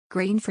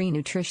Grain-free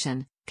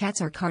nutrition.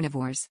 Cats are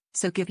carnivores,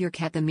 so give your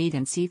cat the meat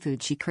and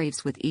seafood she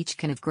craves with each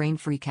can of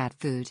grain-free cat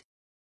food.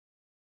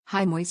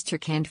 High-moisture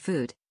canned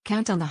food.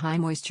 Count on the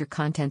high-moisture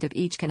content of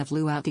each can of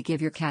Luau to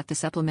give your cat the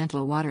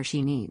supplemental water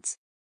she needs.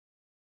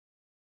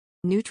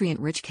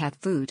 Nutrient-rich cat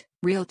food.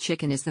 Real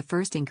chicken is the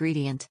first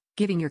ingredient,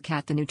 giving your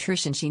cat the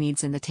nutrition she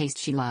needs and the taste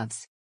she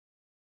loves.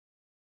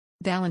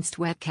 Balanced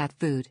wet cat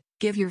food.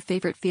 Give your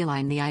favorite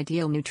feline the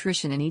ideal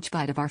nutrition in each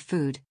bite of our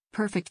food,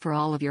 perfect for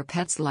all of your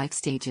pet's life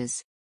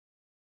stages.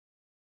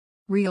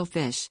 Real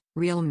fish,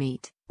 real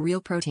meat,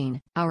 real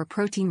protein. Our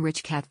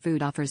protein-rich cat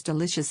food offers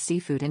delicious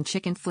seafood and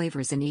chicken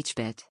flavors in each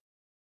bit.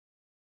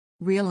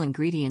 Real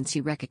ingredients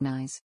you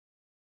recognize.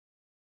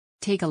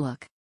 Take a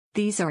look.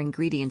 These are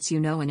ingredients you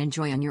know and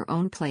enjoy on your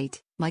own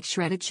plate, like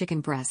shredded chicken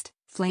breast,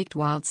 flaked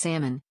wild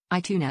salmon,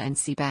 tuna and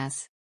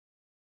seabass.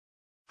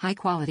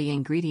 High-quality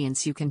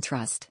ingredients you can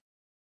trust.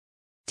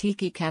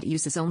 Tiki Cat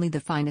uses only the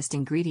finest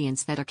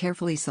ingredients that are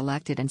carefully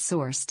selected and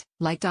sourced,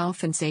 like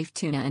dolphin-safe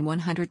tuna and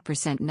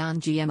 100%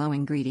 non-GMO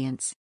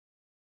ingredients.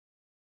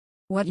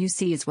 What you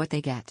see is what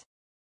they get.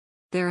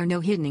 There are no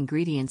hidden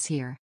ingredients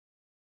here.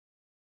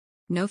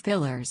 No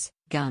fillers,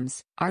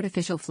 gums,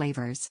 artificial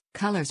flavors,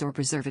 colors or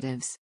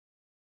preservatives.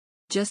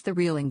 Just the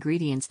real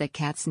ingredients that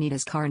cats need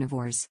as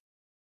carnivores.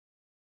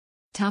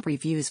 Top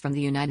reviews from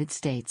the United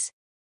States.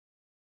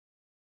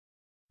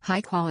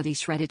 High-quality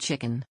shredded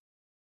chicken.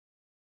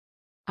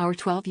 Our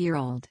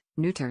 12-year-old,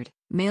 neutered,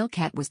 male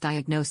cat was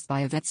diagnosed by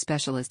a vet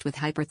specialist with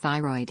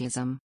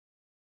hyperthyroidism.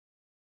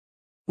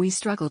 We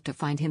struggled to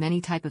find him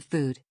any type of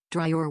food,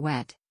 dry or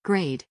wet,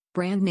 grade,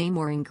 brand name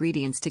or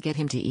ingredients to get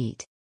him to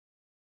eat.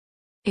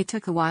 It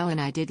took a while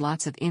and I did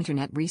lots of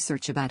internet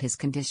research about his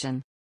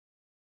condition.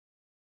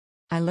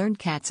 I learned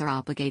cats are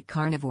obligate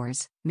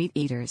carnivores, meat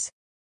eaters.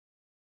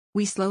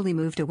 We slowly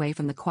moved away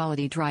from the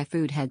quality dry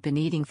food had been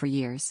eating for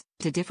years,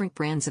 to different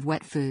brands of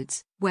wet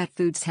foods. Wet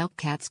foods help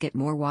cats get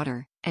more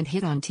water, and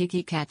hit on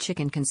Tiki Cat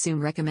chicken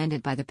Consomme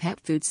recommended by the pet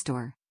food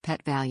store,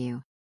 Pet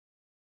Value.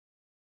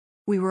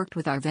 We worked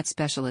with our vet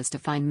specialist to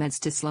find meds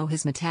to slow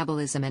his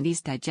metabolism and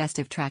ease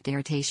digestive tract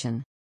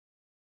irritation.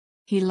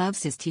 He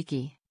loves his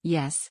Tiki.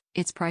 Yes,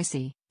 it's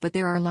pricey, but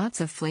there are lots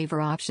of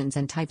flavor options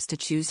and types to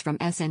choose from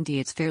and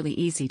it's fairly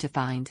easy to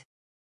find.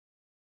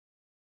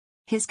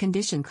 His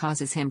condition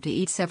causes him to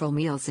eat several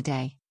meals a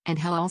day, and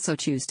he'll also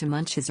choose to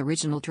munch his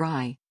original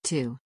dry,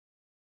 too.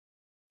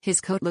 His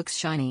coat looks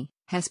shiny,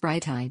 has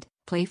bright-eyed,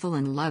 playful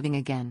and loving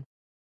again.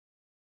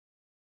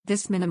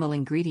 This minimal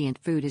ingredient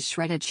food is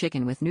shredded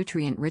chicken with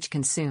nutrient-rich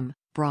Consomme,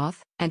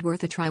 broth, and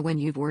worth a try when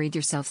you've worried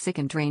yourself sick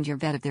and drained your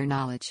vet of their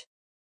knowledge.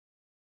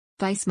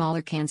 Buy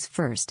smaller cans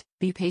first,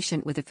 be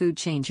patient with the food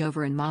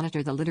changeover and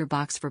monitor the litter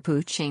box for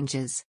poo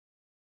changes.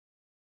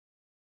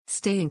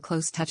 Stay in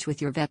close touch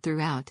with your vet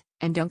throughout,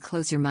 and don't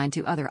close your mind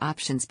to other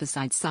options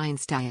besides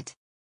science diet.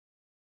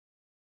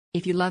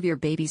 If you love your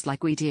babies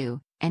like we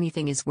do,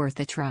 anything is worth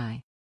a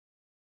try.